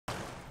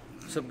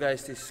What's up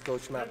guys, this is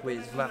Coach Mac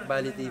with Mac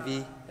Valley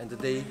TV, and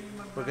today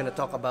we're gonna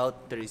talk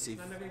about the receive.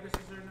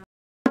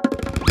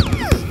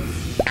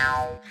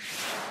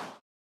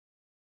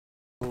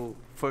 So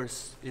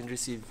first, in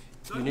receive,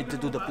 you need to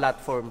do the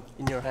platform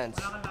in your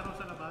hands.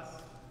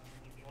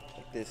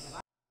 Like this.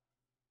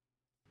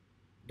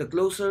 The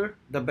closer,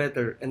 the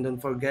better, and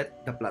don't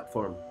forget the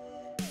platform.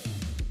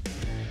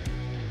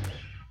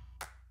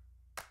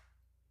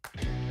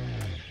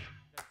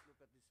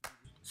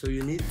 So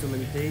you need to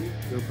maintain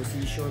your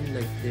position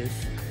like this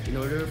in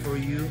order for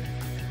you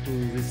to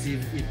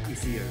receive it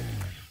easier.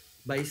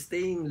 By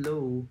staying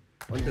low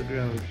on the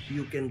ground,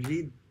 you can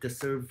read the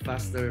serve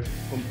faster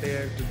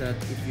compared to that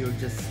if you're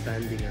just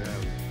standing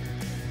around.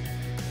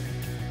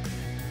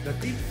 The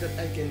tip that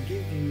I can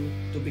give you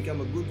to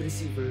become a good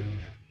receiver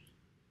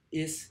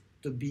is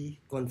to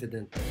be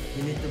confident.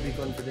 You need to be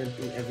confident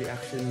in every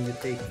action you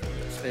take,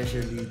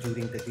 especially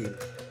during the game.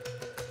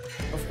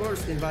 Of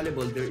course, in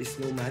volleyball, there is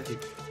no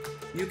magic.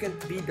 You can't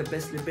be the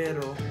best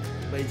libero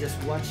by just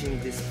watching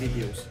these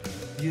videos.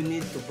 You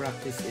need to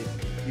practice it.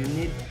 You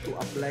need to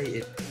apply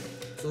it.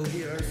 So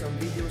here are some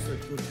videos that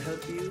could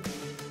help you,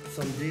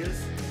 some drills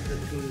that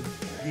could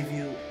give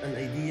you an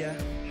idea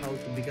how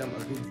to become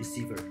a good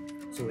receiver.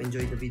 So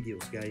enjoy the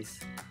videos, guys.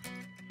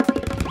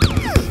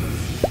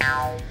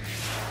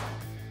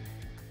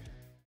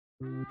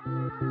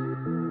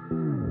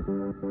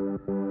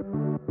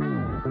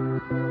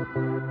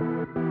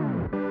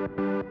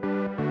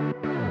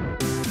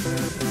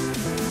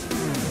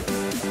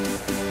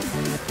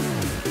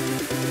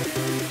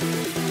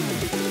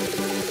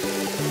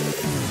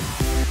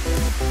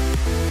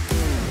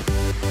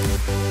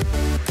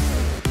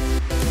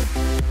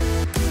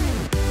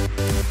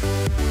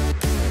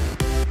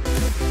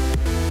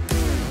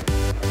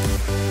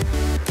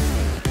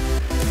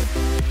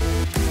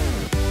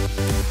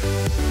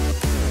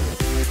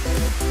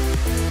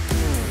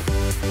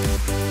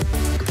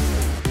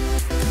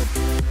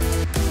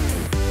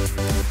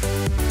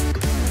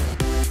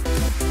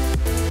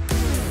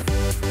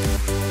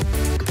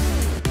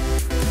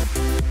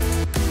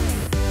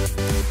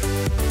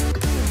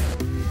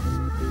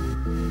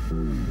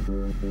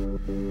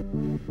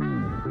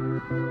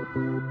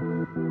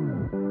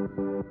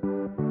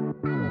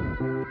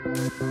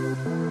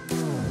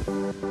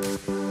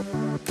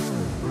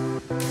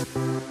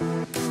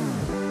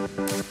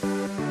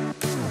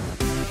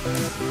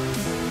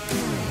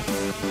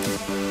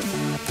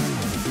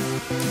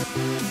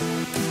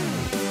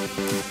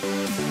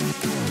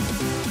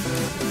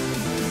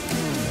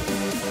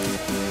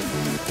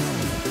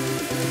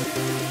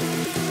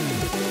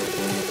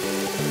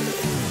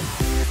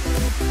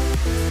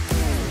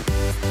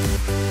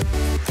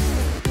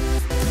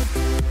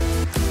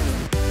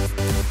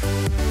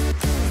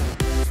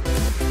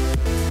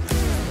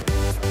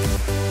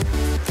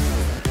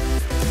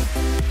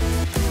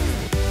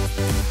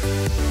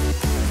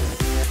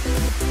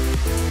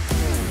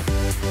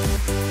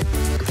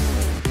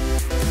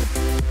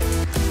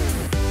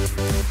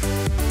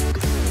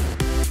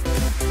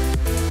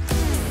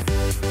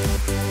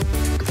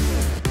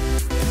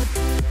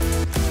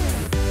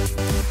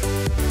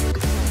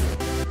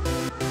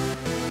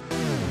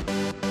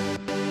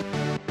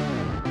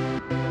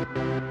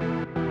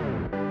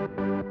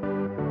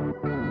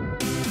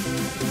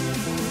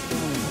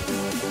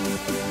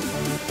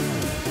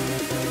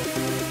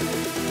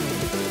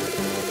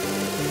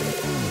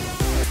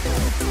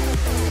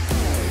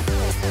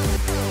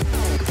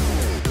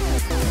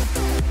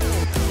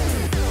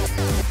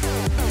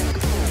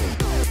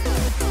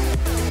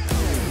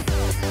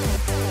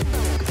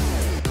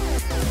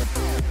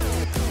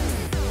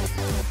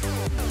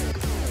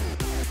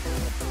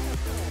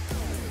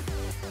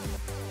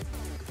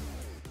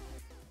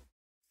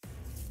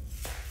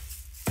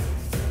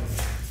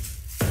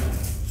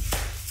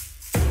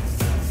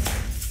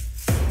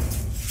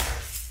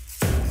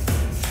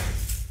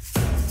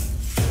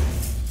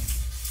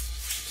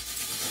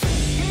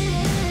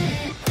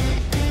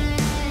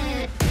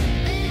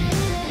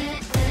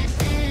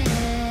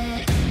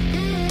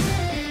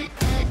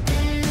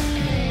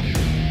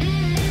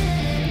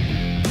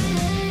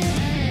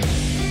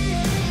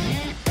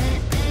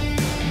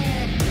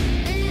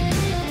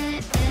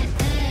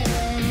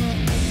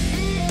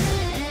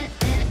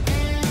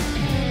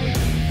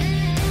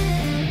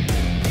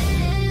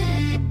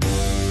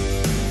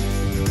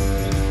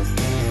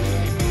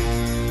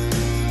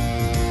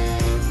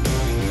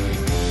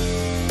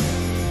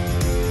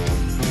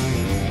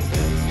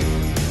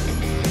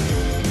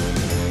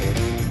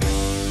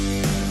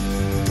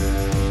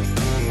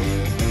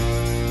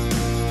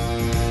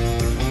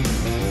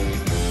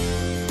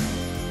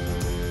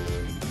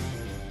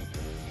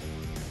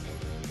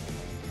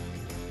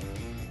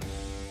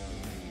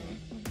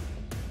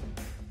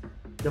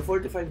 The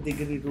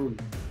 45-degree rule.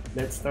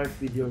 Let's start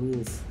with your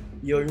knees.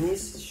 Your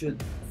knees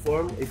should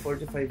form a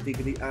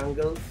 45-degree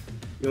angle.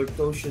 Your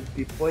toes should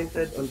be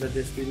pointed on the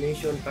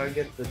destination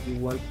target that you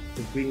want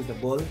to bring the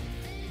ball.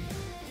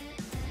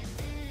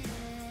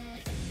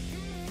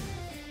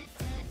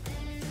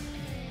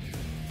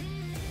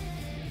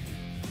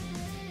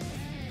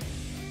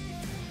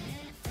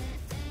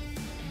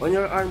 On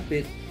your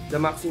armpit, the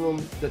maximum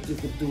that you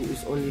could do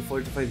is only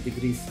 45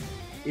 degrees.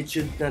 It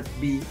should not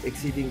be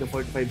exceeding the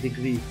 45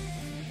 degree.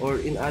 Or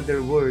in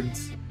other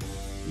words,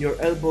 your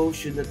elbow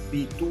should not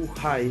be too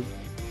high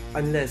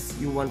unless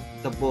you want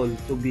the ball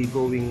to be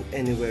going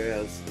anywhere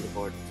else in the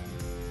court.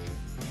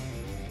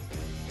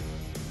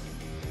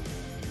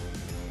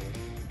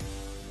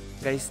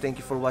 Guys, thank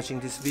you for watching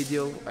this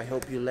video. I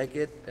hope you like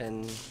it,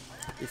 and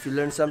if you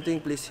learned something,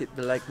 please hit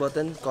the like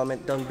button,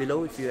 comment down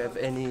below if you have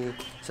any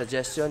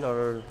suggestion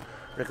or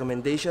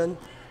recommendation,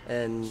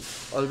 and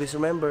always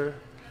remember,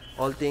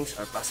 all things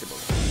are possible.